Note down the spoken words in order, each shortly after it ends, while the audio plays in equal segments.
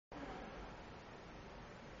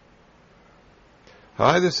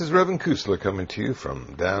Hi, this is Reverend Kusler coming to you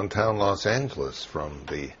from downtown Los Angeles, from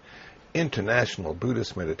the International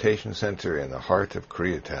Buddhist Meditation Center in the heart of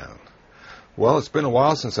Koreatown. Well, it's been a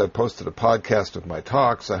while since I posted a podcast of my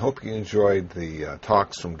talks. I hope you enjoyed the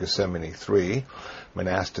talks from Gethsemane 3,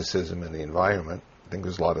 Monasticism and the Environment. I think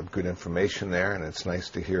there's a lot of good information there, and it's nice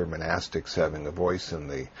to hear monastics having a voice in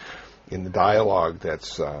the dialogue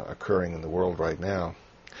that's occurring in the world right now.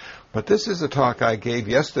 But this is a talk I gave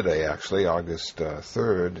yesterday, actually, August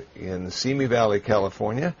 3rd, in Simi Valley,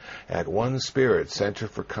 California, at One Spirit Center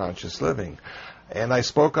for Conscious Living. And I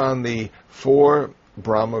spoke on the 4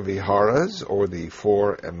 Brahma Viharas, or the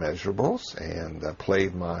 4 immeasurables, and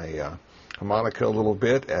played my harmonica a little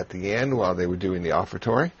bit at the end while they were doing the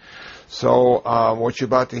offertory. So what you're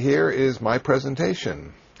about to hear is my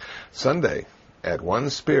presentation, Sunday, at One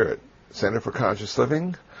Spirit Center for Conscious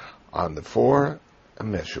Living, on the 4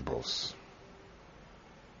 immeasurables.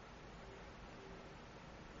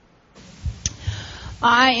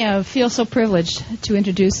 I feel so privileged to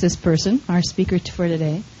introduce this person, our speaker for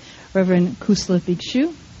today, Reverend Kusla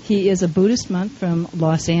Bhikshu. He is a Buddhist monk from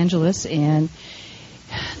Los Angeles, and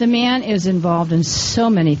the man is involved in so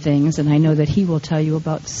many things, and I know that he will tell you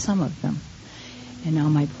about some of them. And now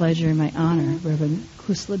my pleasure and my honor, Reverend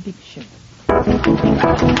Kusla Bhikshu.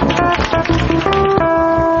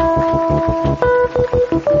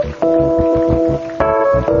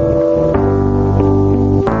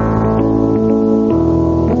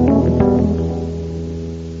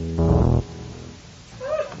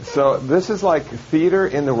 So this is like theater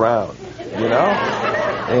in the round, you know?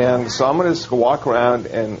 And so I'm going to just walk around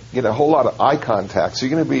and get a whole lot of eye contact. So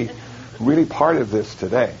you're going to be really part of this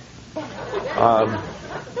today.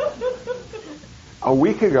 A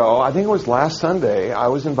week ago, I think it was last Sunday, I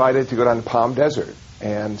was invited to go down to Palm Desert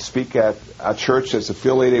and speak at a church that's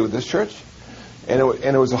affiliated with this church. And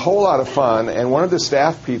it was a whole lot of fun. And one of the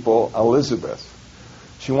staff people, Elizabeth,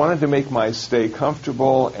 she wanted to make my stay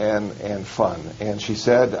comfortable and fun. And she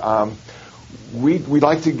said, we'd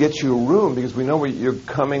like to get you a room because we know you're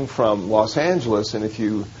coming from Los Angeles, and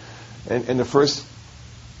and the first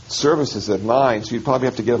service is at 9, so you'd probably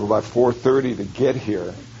have to get up about 4:30 to get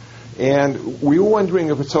here. And we were wondering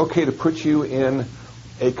if it's okay to put you in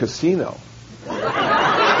a casino.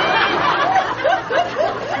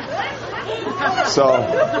 So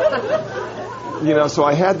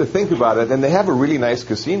I had to think about it, and they have a really nice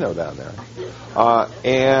casino down there.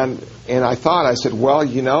 And I said, well,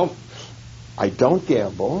 I don't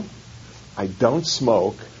gamble, I don't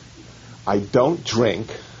smoke, I don't drink,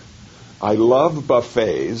 I love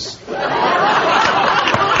buffets.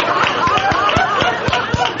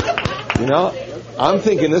 I'm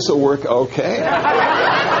thinking this will work okay.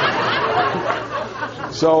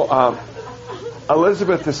 So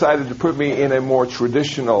Elizabeth decided to put me in a more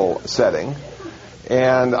traditional setting,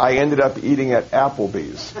 and I ended up eating at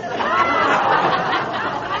Applebee's.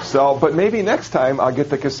 But maybe next time I'll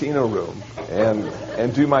get the casino room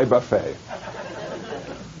and do my buffet.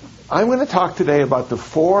 I'm going to talk today about the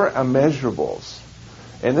 4 immeasurables.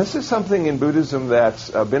 And this is something in Buddhism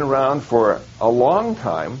that's been around for a long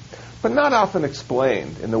time, but not often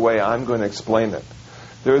explained in the way I'm going to explain it.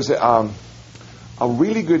 There's a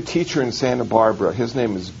really good teacher in Santa Barbara. His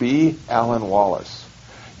name is B. Alan Wallace.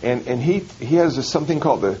 And he has something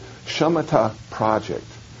called the Shamatha Project.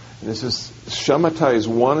 And Shamatha is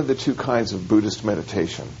one of the 2 kinds of Buddhist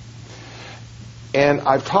meditation. And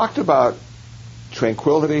I've talked about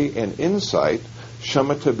tranquility and insight,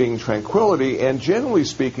 Shamatha being tranquility, and generally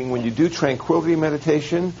speaking, when you do tranquility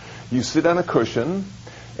meditation, you sit on a cushion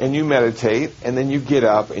and you meditate, and then you get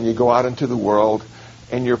up and you go out into the world,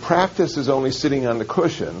 and your practice is only sitting on the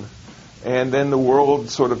cushion, and then the world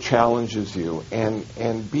sort of challenges you.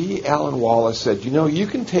 And B. Alan Wallace said, you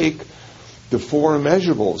can take the 4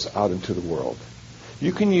 immeasurables out into the world.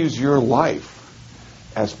 You can use your life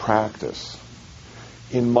as practice.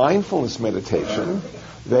 In mindfulness meditation,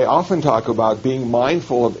 they often talk about being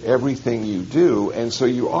mindful of everything you do, and so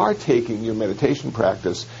you are taking your meditation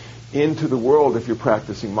practice into the world if you're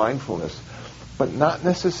practicing mindfulness, but not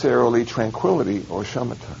necessarily tranquility or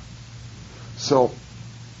shamatha. So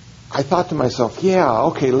I thought to myself,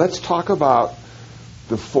 let's talk about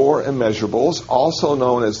the 4 immeasurables, also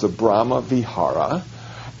known as the Brahma Vihara,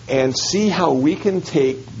 and see how we can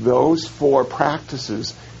take those 4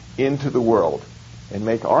 practices into the world and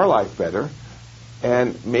make our life better,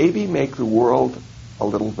 and maybe make the world a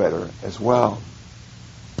little better as well.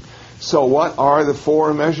 So what are the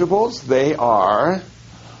 4 immeasurables? They are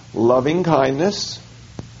loving kindness,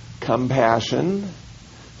 compassion,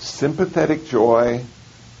 sympathetic joy,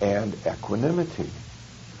 and equanimity.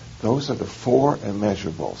 Those are the 4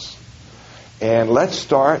 immeasurables. And let's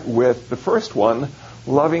start with the first one,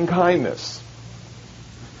 loving kindness.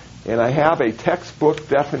 And I have a textbook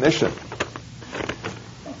definition.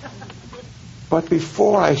 But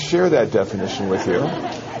before I share that definition with you,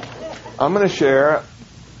 I'm going to share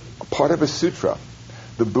a part of a sutra.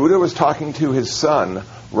 The Buddha was talking to his son,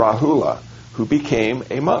 Rahula, who became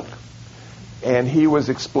a monk. And he was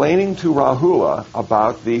explaining to Rahula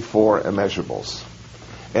about the four immeasurables.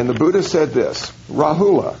 And the Buddha said this,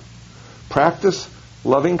 Rahula, practice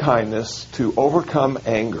loving kindness to overcome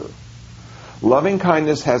anger. Loving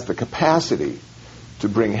kindness has the capacity to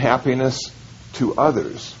bring happiness to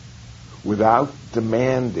others without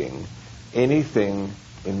demanding anything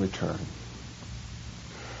in return.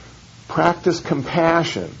 Practice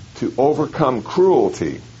compassion to overcome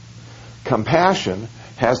cruelty. Compassion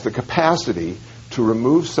has the capacity to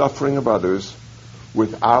remove suffering of others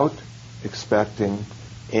without expecting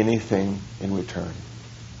anything in return.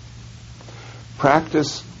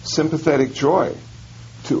 Practice sympathetic joy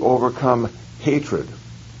to overcome hatred.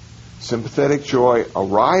 Sympathetic joy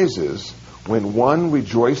arises when one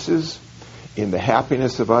rejoices in the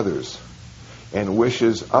happiness of others and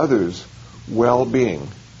wishes others well-being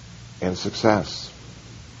and success.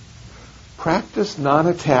 Practice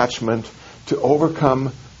non-attachment to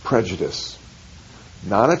overcome prejudice.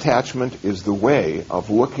 Non-attachment is the way of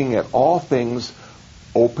looking at all things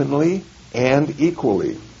openly and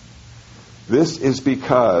equally. This is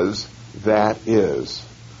because that is.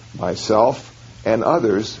 Myself and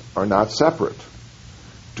others are not separate.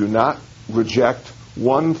 Do not reject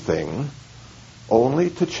one thing only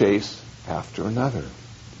to chase after another.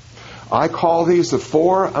 I call these the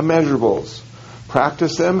four immeasurables.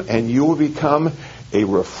 Practice them and you will become a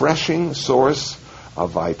refreshing source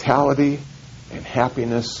of vitality and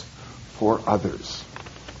happiness for others.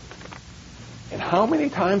 And how many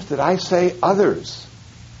times did I say others?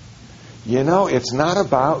 You know, it's not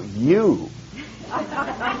about you.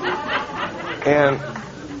 And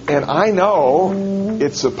I know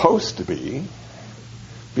it's supposed to be,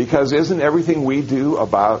 because isn't everything we do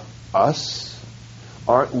about us?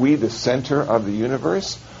 Aren't we the center of the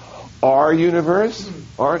universe? Our universe?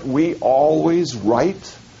 Aren't we always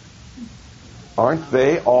right? Aren't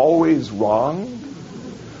they always wrong?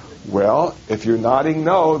 Well, if you're nodding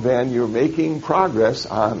no, then you're making progress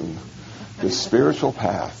on the spiritual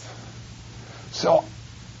path. So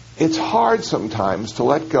it's hard sometimes to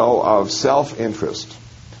let go of self-interest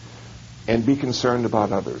and be concerned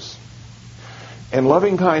about others. And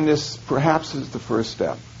loving kindness perhaps is the first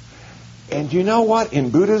step. And you know what? In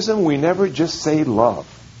Buddhism, we never just say love.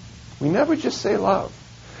 We never just say love.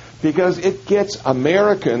 Because it gets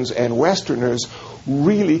Americans and Westerners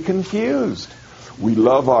really confused. We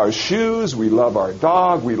love our shoes, we love our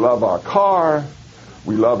dog, we love our car,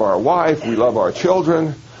 we love our wife, we love our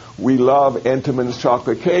children, we love Entenmann's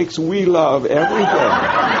chocolate cakes, we love everything.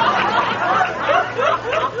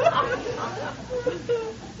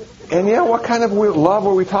 And yeah, what kind of love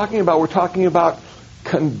are we talking about? We're talking about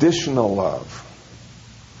conditional love.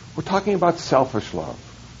 We're talking about selfish love.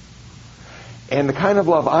 And the kind of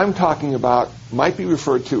love I'm talking about might be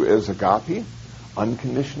referred to as agape,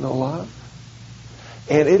 unconditional love.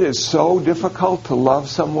 And it is so difficult to love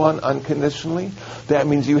someone unconditionally. That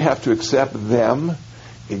means you have to accept them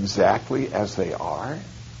exactly as they are.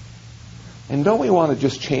 And don't we want to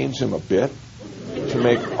just change them a bit to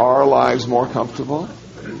make our lives more comfortable?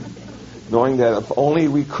 Knowing that if only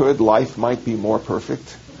we could, life might be more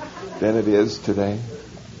perfect than it is today.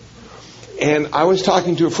 And I was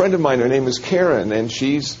talking to a friend of mine, her name is Karen, and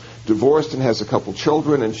she's divorced and has a couple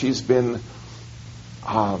children, and she's been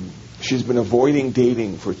avoiding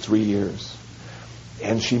dating for 3 years.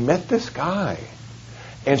 And she met this guy.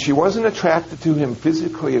 And she wasn't attracted to him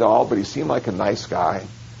physically at all, but he seemed like a nice guy.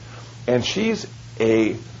 And she's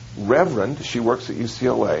a reverend. She works at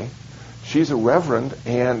UCLA. She's a reverend,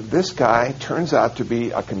 and this guy turns out to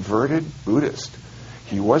be a converted Buddhist.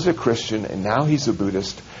 He was a Christian, and now he's a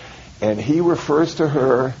Buddhist. And he refers to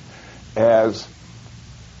her as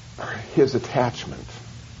his attachment.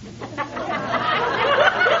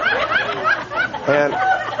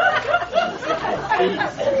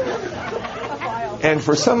 And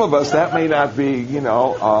for some of us, that may not be,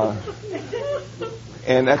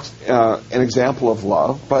 an example of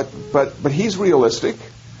love, but he's realistic.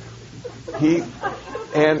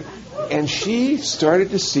 And she started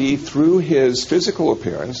to see through his physical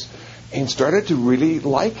appearance and started to really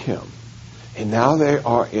like him. And now they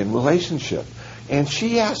are in relationship. And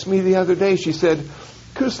she asked me the other day, she said,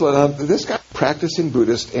 Kusala, this guy's practicing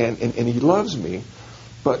Buddhist and he loves me,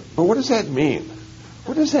 but what does that mean?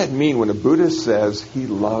 What does that mean when a Buddhist says he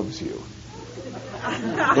loves you?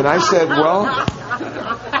 And I said, well,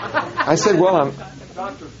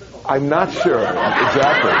 I'm not sure.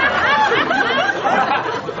 Exactly.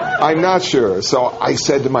 I'm not sure. So I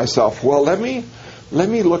said to myself, well, let me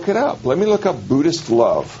look it up. Let me look up Buddhist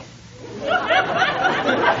love.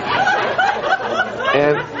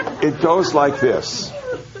 And it goes like this.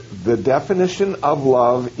 The definition of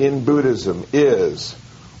love in Buddhism is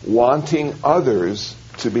wanting others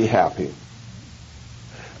to be happy.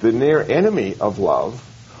 The near enemy of love,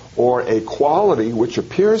 or a quality which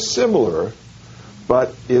appears similar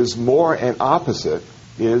but is more an opposite,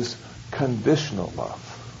 is conditional love.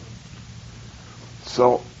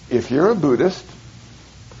 So if you're a Buddhist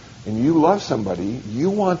and you love somebody, you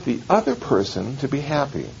want the other person to be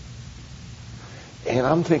happy. And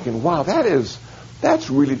I'm thinking, wow, that's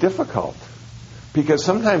really difficult. Because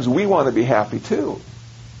sometimes we want to be happy too.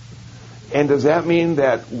 And does that mean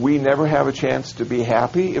that we never have a chance to be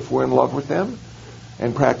happy if we're in love with them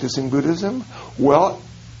and practicing Buddhism? Well,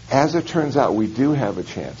 as it turns out, we do have a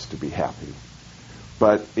chance to be happy.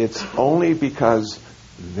 But it's only because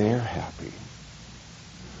they're happy.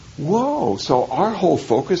 Whoa, so our whole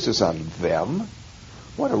focus is on them?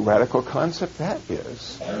 What a radical concept that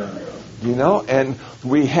is. You know, and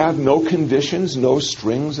we have no conditions, no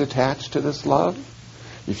strings attached to this love.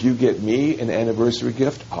 If you get me an anniversary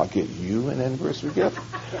gift, I'll get you an anniversary gift.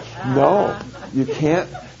 No, you can't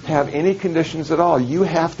have any conditions at all. You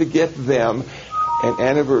have to get them an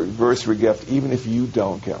anniversary gift even if you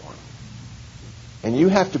don't get one. And you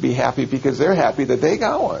have to be happy because they're happy that they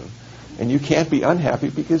got one. And you can't be unhappy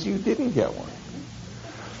because you didn't get one.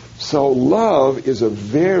 So love is a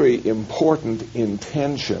very important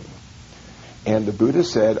intention. And the Buddha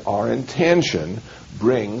said our intention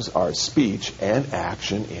brings our speech and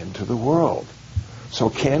action into the world.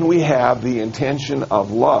 So can we have the intention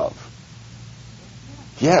of love?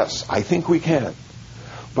 Yes, I think we can.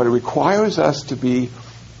 But it requires us to be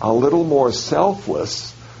a little more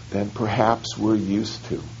selfless than perhaps we're used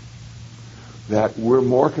to. That we're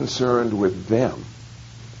more concerned with them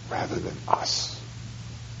rather than us.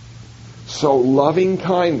 So loving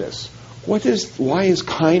kindness. Why is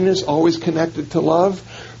kindness always connected to love?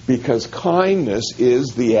 Because kindness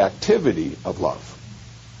is the activity of love.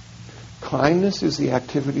 Kindness is the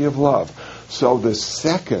activity of love. So the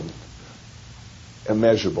second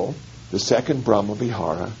immeasurable, the second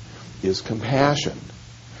Brahma-vihara, is compassion.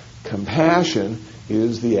 Compassion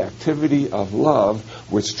is the activity of love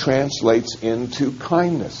which translates into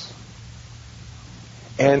kindness.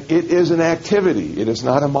 And it is an activity. It is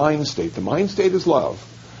not a mind state. The mind state is love.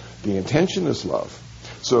 The intention is love.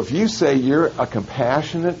 So if you say you're a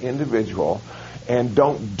compassionate individual and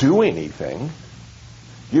don't do anything,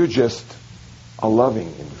 you're just a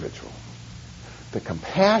loving individual. The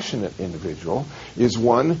compassionate individual is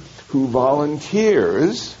one who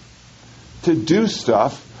volunteers to do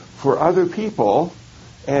stuff for other people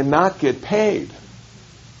and not get paid.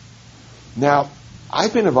 Now,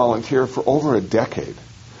 I've been a volunteer for over a decade.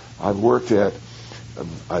 I've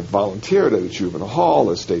volunteered at a juvenile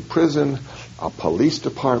hall, a state prison, a police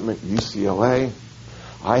department, UCLA.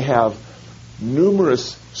 I have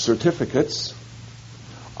numerous certificates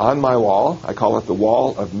on my wall. I call it the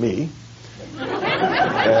wall of me.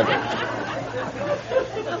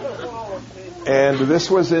 And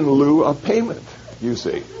this was in lieu of payment, you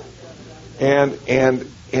see. And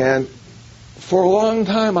for a long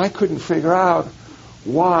time I couldn't figure out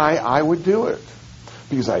why I would do it.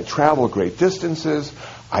 Because I traveled great distances.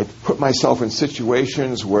 I put myself in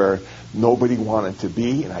situations where nobody wanted to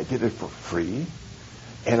be, and I did it for free.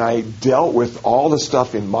 And I dealt with all the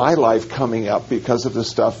stuff in my life coming up because of the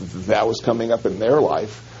stuff that was coming up in their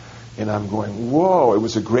life. And I'm going, whoa, it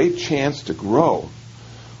was a great chance to grow.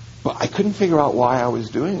 But I couldn't figure out why I was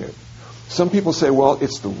doing it. Some people say, well,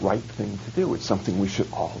 it's the right thing to do. It's something we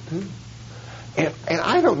should all do. And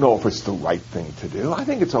I don't know if it's the right thing to do. I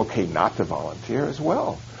think it's okay not to volunteer as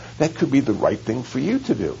well. That could be the right thing for you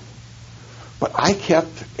to do. But I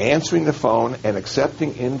kept answering the phone and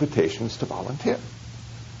accepting invitations to volunteer.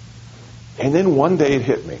 And then one day it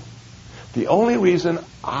hit me. The only reason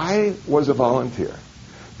I was a volunteer,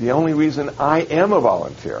 the only reason I am a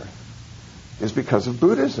volunteer, is because of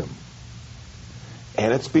Buddhism.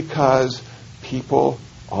 And it's because people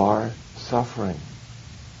are suffering.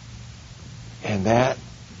 And that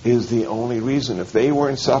is the only reason. If they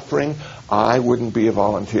weren't suffering, I wouldn't be a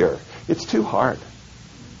volunteer. It's too hard.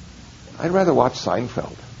 I'd rather watch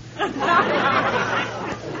Seinfeld.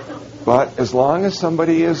 But as long as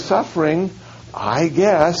somebody is suffering, I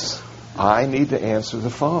guess I need to answer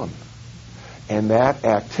the phone. And that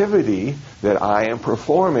activity that I am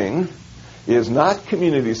performing is not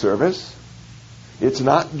community service. It's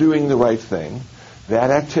not doing the right thing.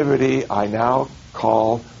 That activity I now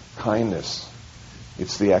call kindness.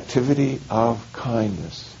 It's the activity of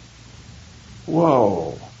kindness.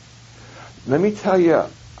 Whoa. Let me tell you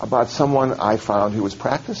about someone I found who was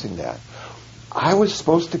practicing that. I was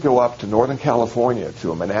supposed to go up to Northern California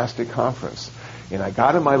to a monastic conference. And I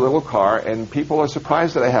got in my little car, and people are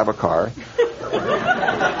surprised that I have a car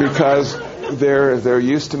because they're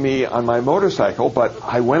used to me on my motorcycle. But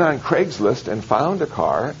I went on Craigslist and found a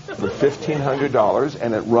car for $1,500,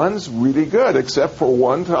 and it runs really good, except for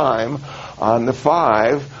one time on the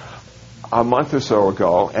 5 a month or so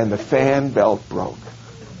ago, and the fan belt broke.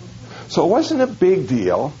 So it wasn't a big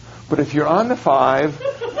deal, but if you're on the 5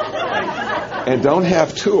 and don't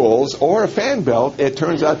have tools or a fan belt, it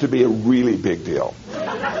turns out to be a really big deal.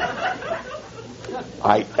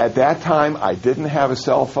 At that time, I didn't have a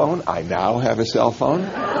cell phone. I now have a cell phone.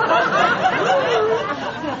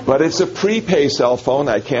 But it's a prepay cell phone.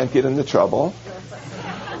 I can't get into trouble.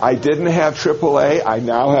 I didn't have AAA. I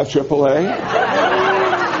now have AAA.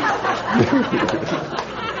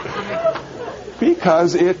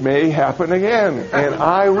 Because it may happen again. And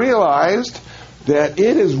I realized that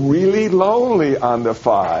it is really lonely on the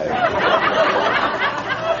 5.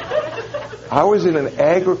 I was in an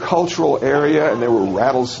agricultural area, and there were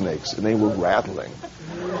rattlesnakes, and they were rattling.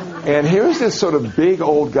 And here's this sort of big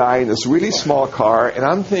old guy in this really small car, and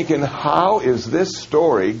I'm thinking, how is this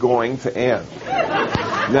story going to end?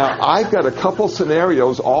 Now, I've got a couple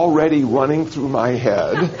scenarios already running through my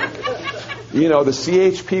head. You know, the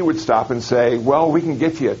CHP would stop and say, well, we can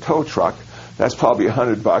get you a tow truck. That's probably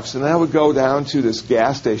 $100. And I would go down to this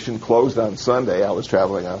gas station closed on Sunday. I was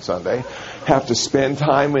traveling on Sunday. Have to spend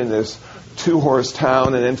time in this 2-horse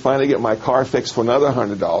town and then finally get my car fixed for another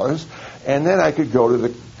 $100. And then I could go to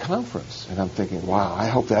the conference. And I'm thinking, wow, I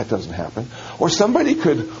hope that doesn't happen. Or somebody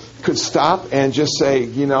could stop and just say,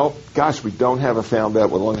 you know, gosh, we don't have a fan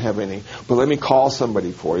belt. We don't have any. But let me call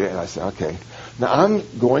somebody for you. And I say, okay. Now I'm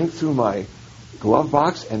going through my glove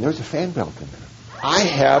box, and there's a fan belt in there. I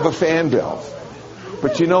have a fan belt.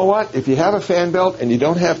 But you know what? If you have a fan belt and you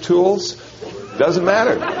don't have tools, doesn't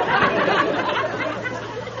matter.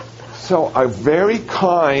 So a very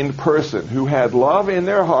kind person who had love in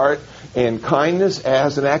their heart and kindness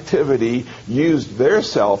as an activity used their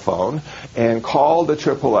cell phone and called the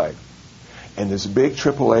AAA. And this big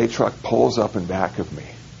AAA truck pulls up in back of me.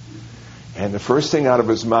 And the first thing out of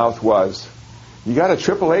his mouth was, "You got a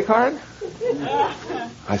AAA card?"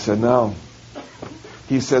 I said, "No."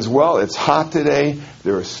 He says, "Well, it's hot today.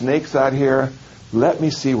 There are snakes out here. Let me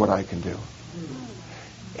see what I can do."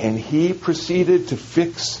 And he proceeded to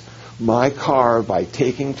fix my car by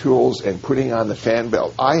taking tools and putting on the fan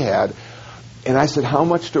belt I had. And I said, "How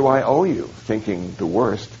much do I owe you?" Thinking the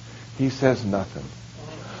worst. He says, "Nothing.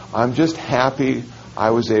 I'm just happy I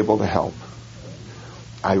was able to help."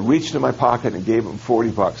 I reached in my pocket and gave him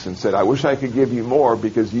 $40 and said, "I wish I could give you more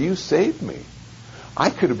because you saved me. I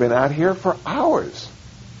could have been out here for hours.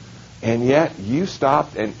 And yet you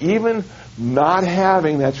stopped, and even not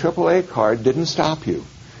having that AAA card didn't stop you.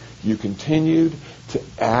 You continued to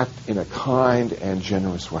act in a kind and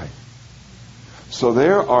generous way." So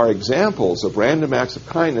there are examples of random acts of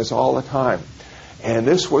kindness all the time. And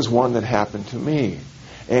this was one that happened to me.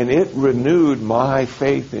 And it renewed my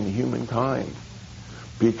faith in humankind.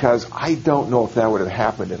 Because I don't know if that would have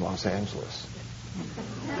happened in Los Angeles.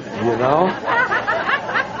 You know?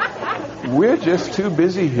 We're just too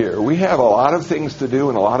busy here. We have a lot of things to do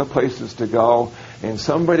and a lot of places to go. And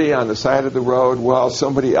somebody on the side of the road, well,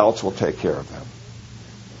 somebody else will take care of them.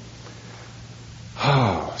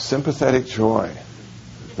 Oh, sympathetic joy.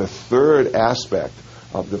 The third aspect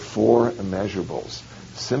of the 4 immeasurables.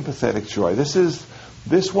 Sympathetic joy.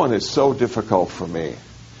 This one is so difficult for me.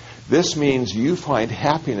 This means you find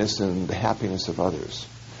happiness in the happiness of others.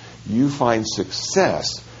 You find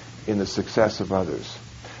success in the success of others.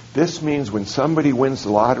 This means when somebody wins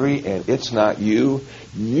the lottery and it's not you,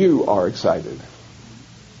 you are excited.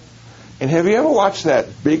 And have you ever watched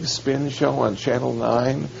that Big Spin show on Channel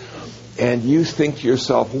 9? And you think to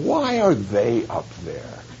yourself, why are they up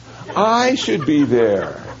there? I should be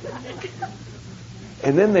there.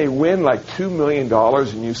 And then they win like $2 million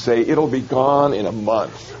and you say, it'll be gone in a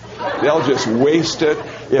month. They'll just waste it.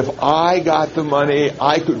 If I got the money,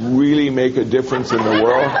 I could really make a difference in the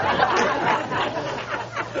world.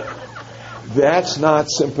 That's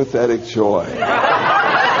not sympathetic joy.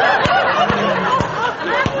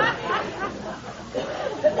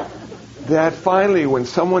 That finally, when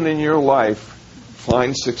someone in your life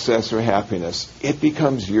finds success or happiness, it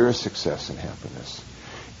becomes your success and happiness.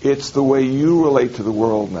 It's the way you relate to the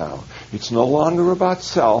world now. It's no longer about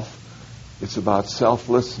self. It's about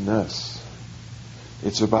selflessness.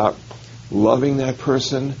 It's about loving that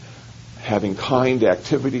person, having kind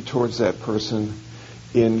activity towards that person,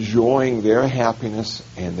 enjoying their happiness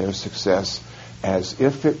and their success as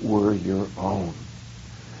if it were your own.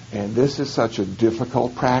 And this is such a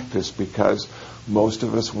difficult practice because most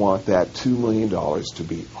of us want that $2 million to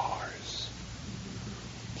be ours,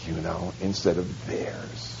 instead of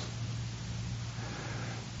theirs.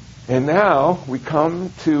 And now we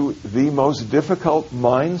come to the most difficult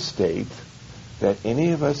mind state that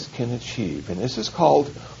any of us can achieve. And this is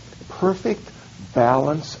called perfect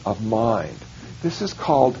balance of mind. This is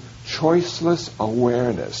called choiceless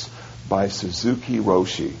awareness by Suzuki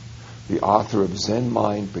Roshi, the author of Zen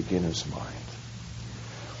Mind, Beginner's Mind.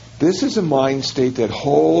 This is a mind state that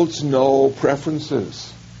holds no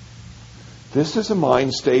preferences. This is a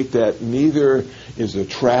mind state that neither is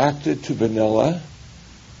attracted to vanilla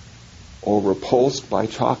or repulsed by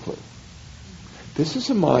chocolate. This is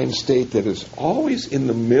a mind state that is always in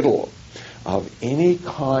the middle of any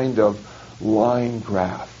kind of line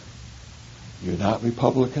graph. You're not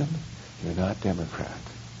Republican, you're not Democrat.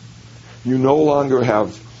 You no longer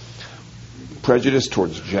have prejudice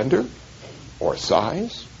towards gender or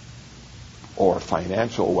size or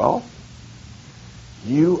financial wealth.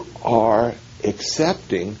 You are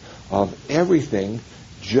accepting of everything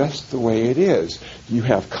just the way it is. You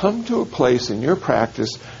have come to a place in your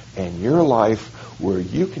practice and your life where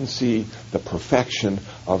you can see the perfection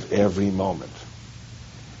of every moment.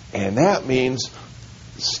 And that means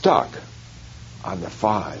stuck on the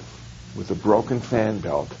 5 with a broken fan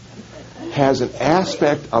belt has an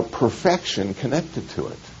aspect of perfection connected to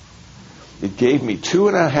it. It gave me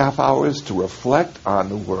 2.5 hours to reflect on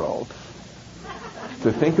the world,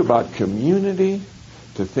 to think about community,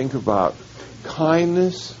 to think about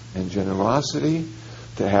kindness and generosity,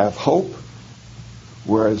 to have hope.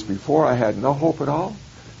 Whereas before I had no hope at all,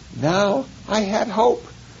 now I had hope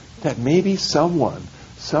that maybe someone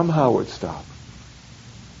somehow would stop.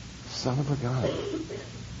 Son of a gun.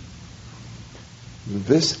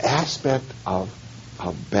 This aspect of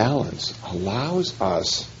balance allows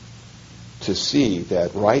us to see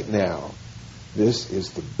that right now, this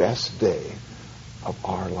is the best day of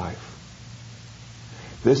our life.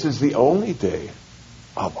 This is the only day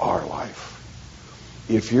of our life.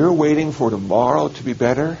 If you're waiting for tomorrow to be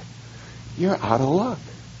better, you're out of luck.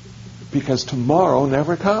 Because tomorrow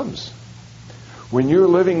never comes. When you're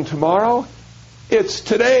living tomorrow, it's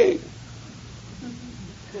today.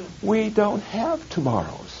 We don't have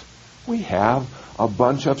tomorrows. We have a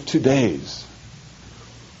bunch of todays.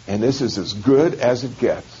 And this is as good as it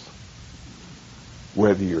gets.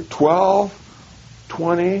 Whether you're 12,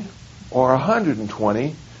 20, or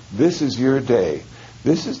 120, this is your day.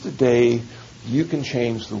 This is the day you can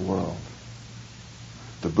change the world.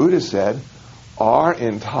 The Buddha said, our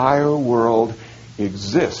entire world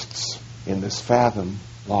exists in this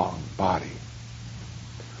fathom-long body.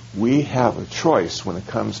 We have a choice when it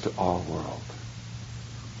comes to our world.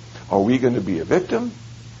 Are we going to be a victim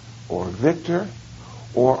or a victor?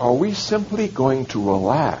 Or are we simply going to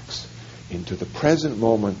relax into the present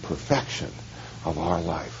moment perfection of our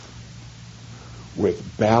life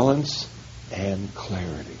with balance and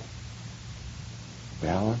clarity?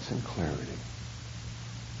 Balance and clarity.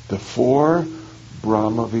 The 4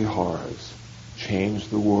 Brahma Viharas change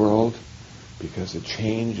the world because it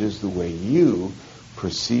changes the way you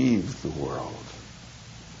perceive the world.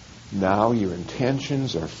 Now your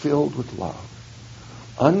intentions are filled with love,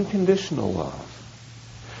 unconditional love.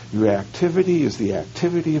 Your activity is the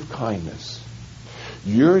activity of kindness.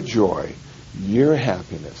 Your joy, your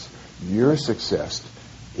happiness, your success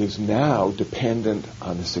is now dependent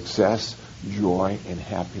on the success, joy, and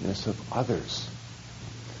happiness of others.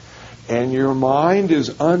 And your mind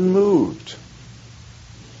is unmoved.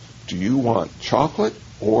 Do you want chocolate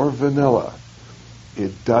or vanilla?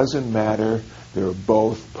 It doesn't matter. They're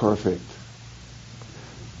both perfect.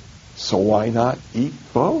 So why not eat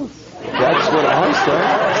both? That's what I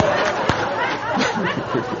say.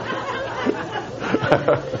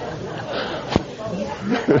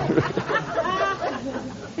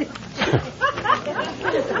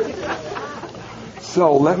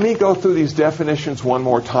 So let me go through these definitions one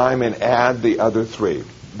more time and add the other 3.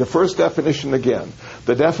 The first definition again.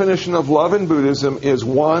 The definition of love in Buddhism is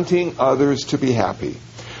wanting others to be happy.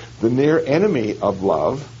 The near enemy of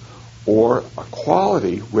love, or a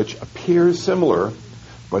quality which appears similar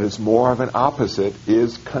but is more of an opposite,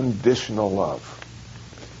 is conditional love.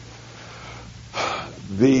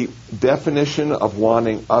 The definition of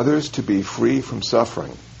wanting others to be free from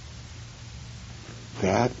suffering,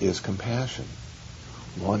 that is compassion.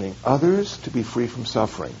 Wanting others to be free from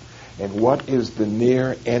suffering. And what is the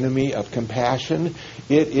near enemy of compassion?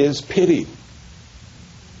 It is pity.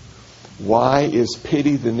 Why is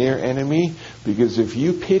pity the near enemy? Because if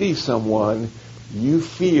you pity someone, you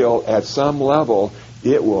feel at some level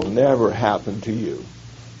it will never happen to you.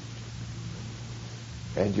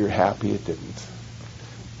 And you're happy it didn't.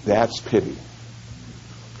 That's pity.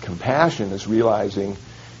 Compassion is realizing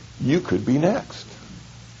you could be next.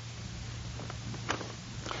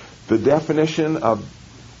 The definition of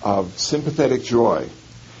sympathetic joy: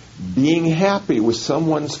 being happy with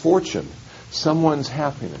someone's fortune, someone's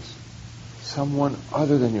happiness, someone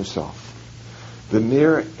other than yourself. The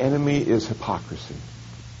near enemy is hypocrisy.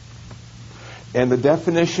 And the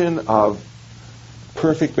definition of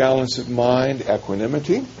perfect balance of mind,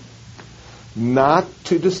 equanimity: not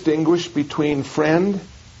to distinguish between friend,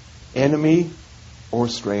 enemy, or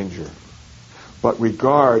stranger, but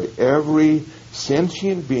regard every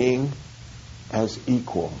sentient being as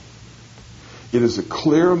equal. It is a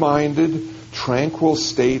clear-minded, tranquil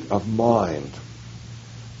state of mind,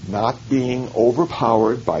 not being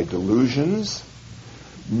overpowered by delusions,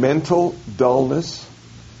 mental dullness,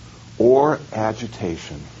 or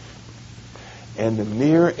agitation. And the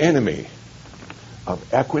near enemy of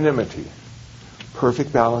equanimity,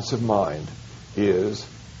 perfect balance of mind, is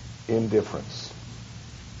indifference.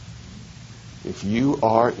 If you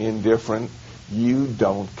are indifferent, you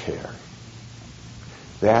don't care.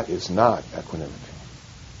 That is not equanimity.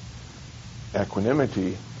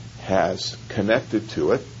 Equanimity has connected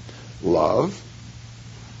to it love,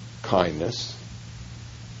 kindness,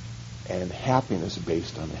 and happiness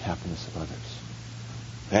based on the happiness of others.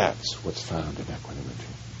 That's what's found in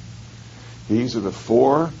equanimity. These are the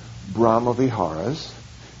 4 Brahma Viharas,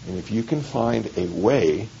 and if you can find a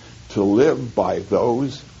way to live by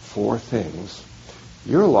those 4 things,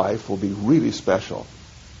 your life will be really special.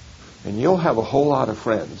 And you'll have a whole lot of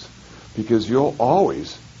friends because you'll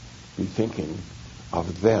always be thinking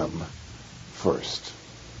of them first.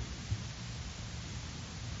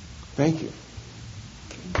 Thank you.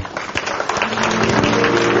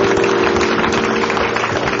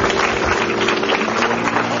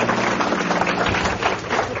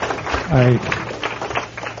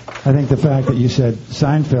 I think the fact that you said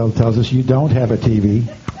Seinfeld tells us you don't have a TV.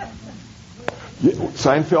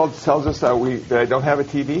 Seinfeld tells us that I don't have a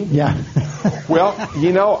TV? Yeah. Well,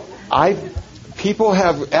 people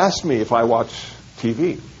have asked me if I watch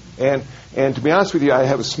TV. And to be honest with you, I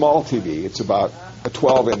have a small TV. It's about a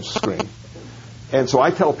 12-inch screen. And so I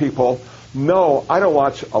tell people, no, I don't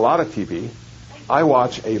watch a lot of TV. I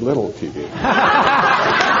watch a little TV.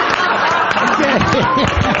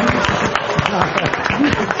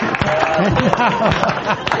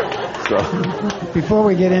 So. Before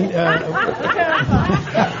we get in,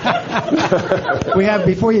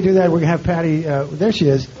 before you do that, we're going to have Patty, there she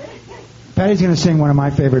is. Patty's going to sing one of my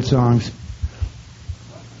favorite songs.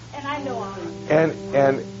 And I know I'm.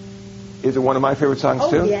 And is it one of my favorite songs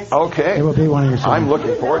too? Yes. Okay. It will be one of your songs. I'm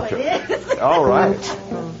looking forward to it. All right. Let's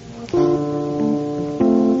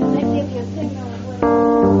give you a signal.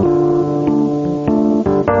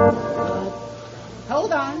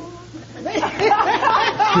 Hold on.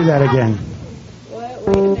 Do that again. Wait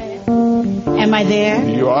a minute. Am I there?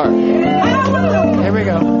 You are. Here we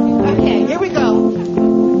go. Okay, here we go.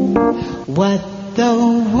 What the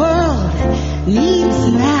world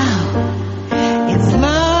needs now is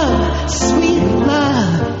love, sweet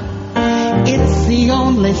love. It's the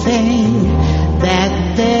only thing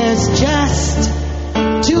that there's just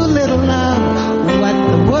too little love. What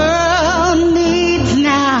the world needs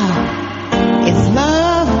now is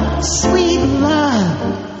love, sweet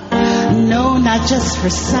love. No, not just for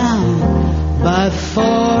some, but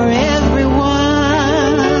for everyone.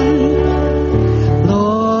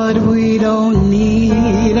 Lord, we don't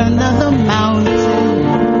need another mountain.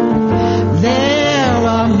 There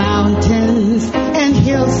are mountains and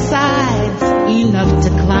hillsides enough to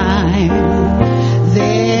climb.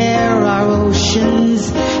 There are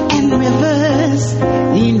oceans and rivers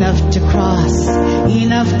enough to cross,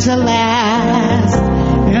 enough to last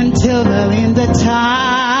until the end of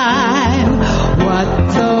time. What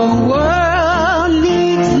the world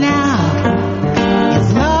needs now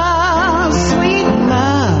is love, sweet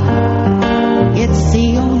love. It's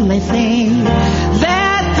the only thing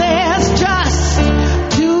that there's just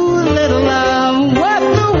too little of. What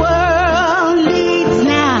the world needs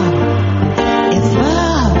now is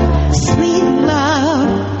love, sweet love.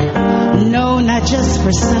 No, not just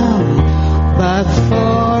for some, but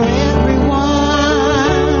for everyone.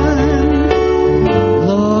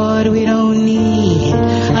 Lord, we don't need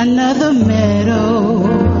another meadow.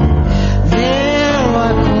 There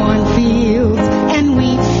are cornfields and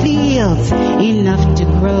wheat fields fields enough to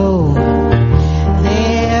grow.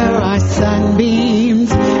 There are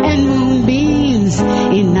sunbeams and moonbeams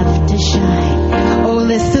enough to shine. Oh,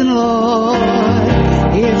 listen, Lord,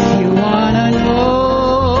 if you want to know.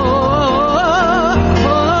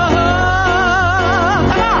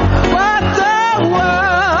 What the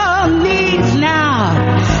world needs now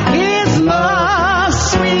is love,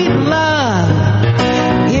 sweet love.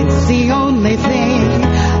 It's the only thing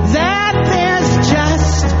that there's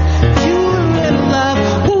just too little love.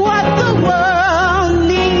 What the world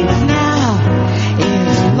needs now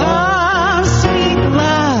is love, sweet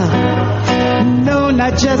love. No,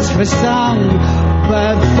 not just for some,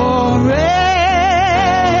 but for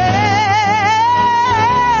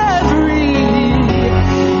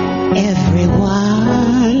everyone.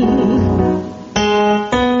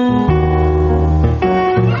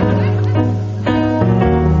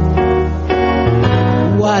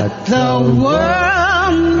 What the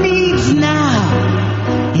world needs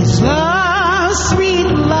now is love, sweet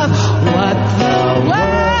love. What the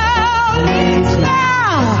world needs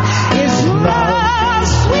now is love,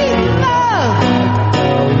 sweet love.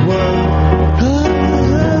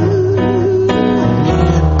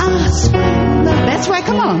 Sweet love. That's right,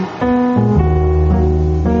 come on.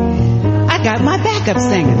 I got my backup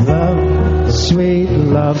singers. Love, sweet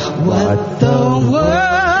love. What the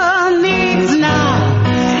world needs now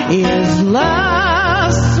is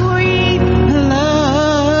love, sweet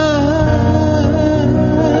love.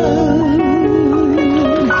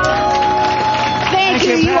 Thank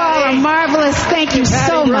you. You all are marvelous. Thank you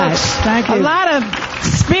so much. Thank you. A lot of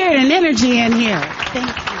spirit and energy in here.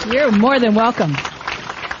 Thank you. You're more than welcome.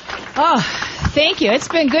 Oh, thank you. It's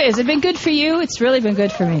been good. Has it been good for you? It's really been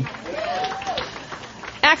good for me.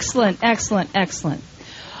 Excellent, excellent, excellent.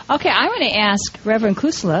 Okay, I'm going to ask Reverend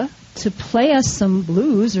Kusala to play us some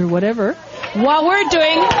blues or whatever while we do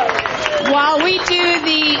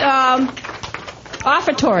the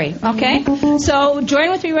offertory, okay? So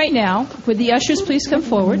join with me right now. Would the ushers please come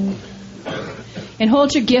forward and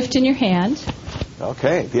hold your gift in your hand.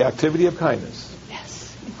 Okay, the activity of kindness.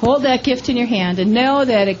 Yes. Hold that gift in your hand and know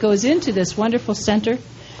that it goes into this wonderful center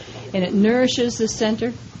and it nourishes the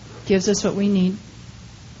center, gives us what we need,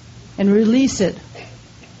 and release it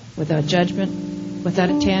without judgment, without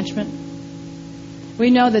attachment.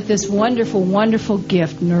 We know that this wonderful, wonderful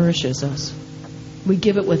gift nourishes us. We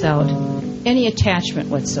give it without any attachment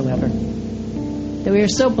whatsoever. That we are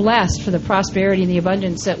so blessed for the prosperity and the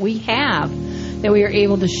abundance that we have, that we are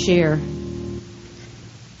able to share.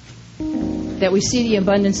 That we see the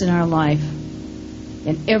abundance in our life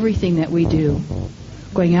and everything that we do,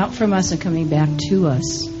 going out from us and coming back to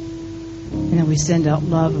us. And then we send out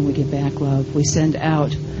love and we get back love. We send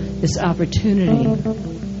out this opportunity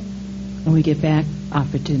and we get back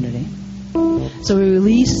opportunity. So we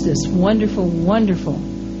release this wonderful, wonderful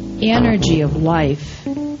energy of life.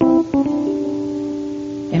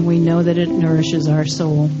 And we know that it nourishes our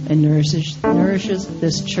soul and nourishes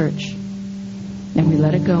this church. And we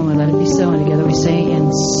let it go and we let it be so. And together we say,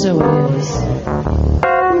 and so it is.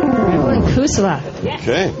 Reverend Kusala.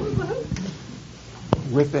 Okay.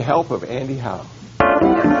 With the help of Andy Howe.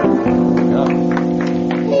 Yeah.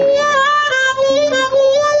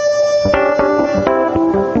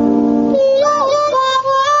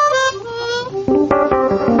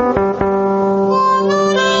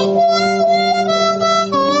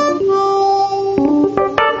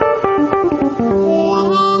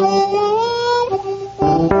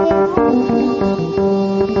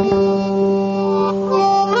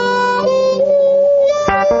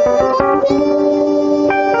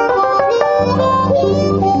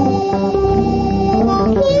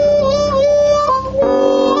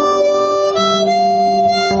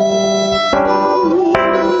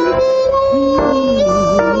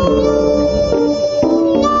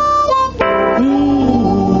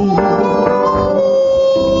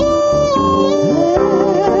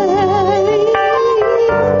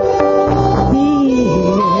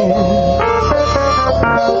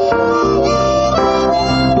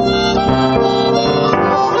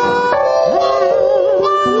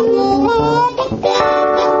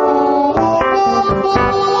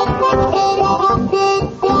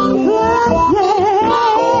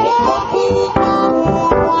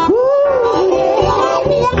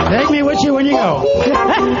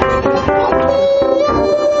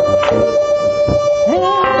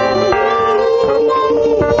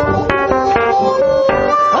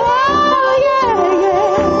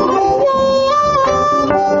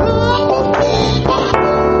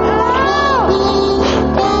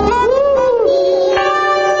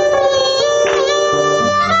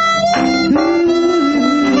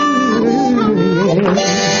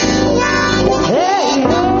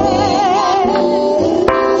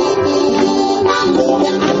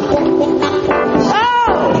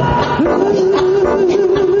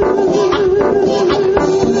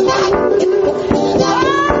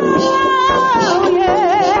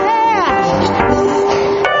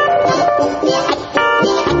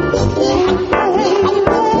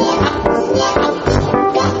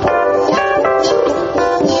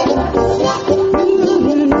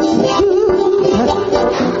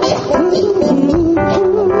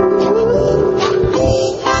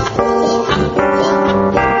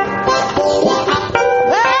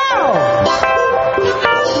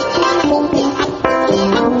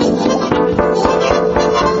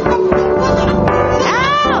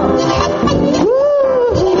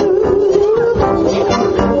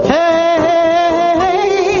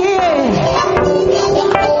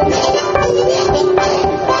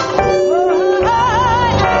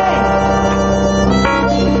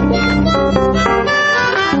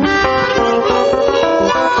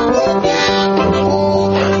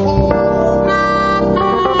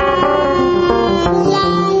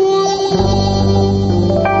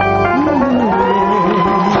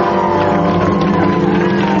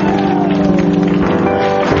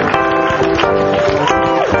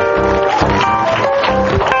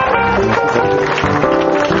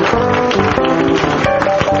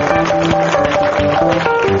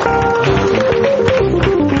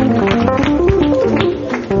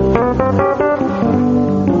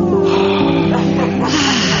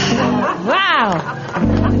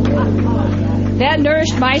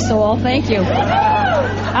 soul. Thank you.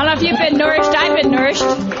 I don't know if you've been nourished. I've been nourished.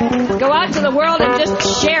 Go out into the world and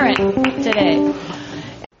just share it today.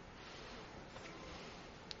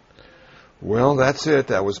 Well, that's it.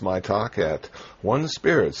 That was my talk at One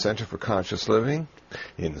Spirit Center for Conscious Living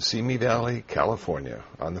in Simi Valley, California,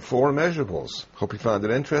 on the 4 immeasurables. Hope you found it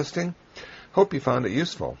interesting. Hope you found it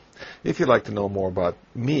useful. If you'd like to know more about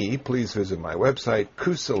me, please visit my website,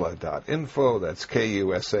 kusala.info. That's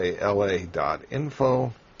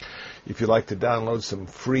KUSALA.info. If you'd like to download some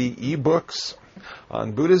free ebooks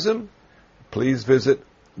on Buddhism, please visit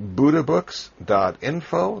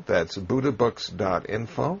buddhabooks.info. That's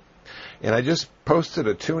buddhabooks.info. And I just posted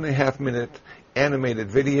a 2.5-minute animated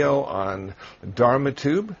video on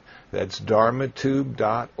DharmaTube. That's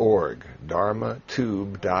dharmatube.org.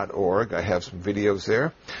 dharmatube.org. I have some videos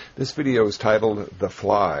there. This video is titled The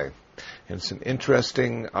Fly. And it's an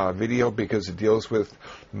interesting video because it deals with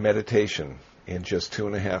meditation in just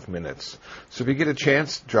 2.5 minutes. So if you get a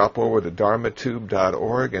chance, drop over to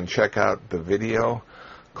dharmatube.org and check out the video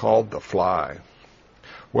called The Fly.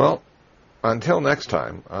 Well, until next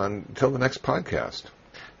time, until the next podcast,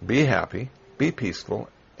 be happy, be peaceful,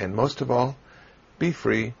 and most of all, be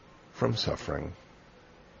free from suffering.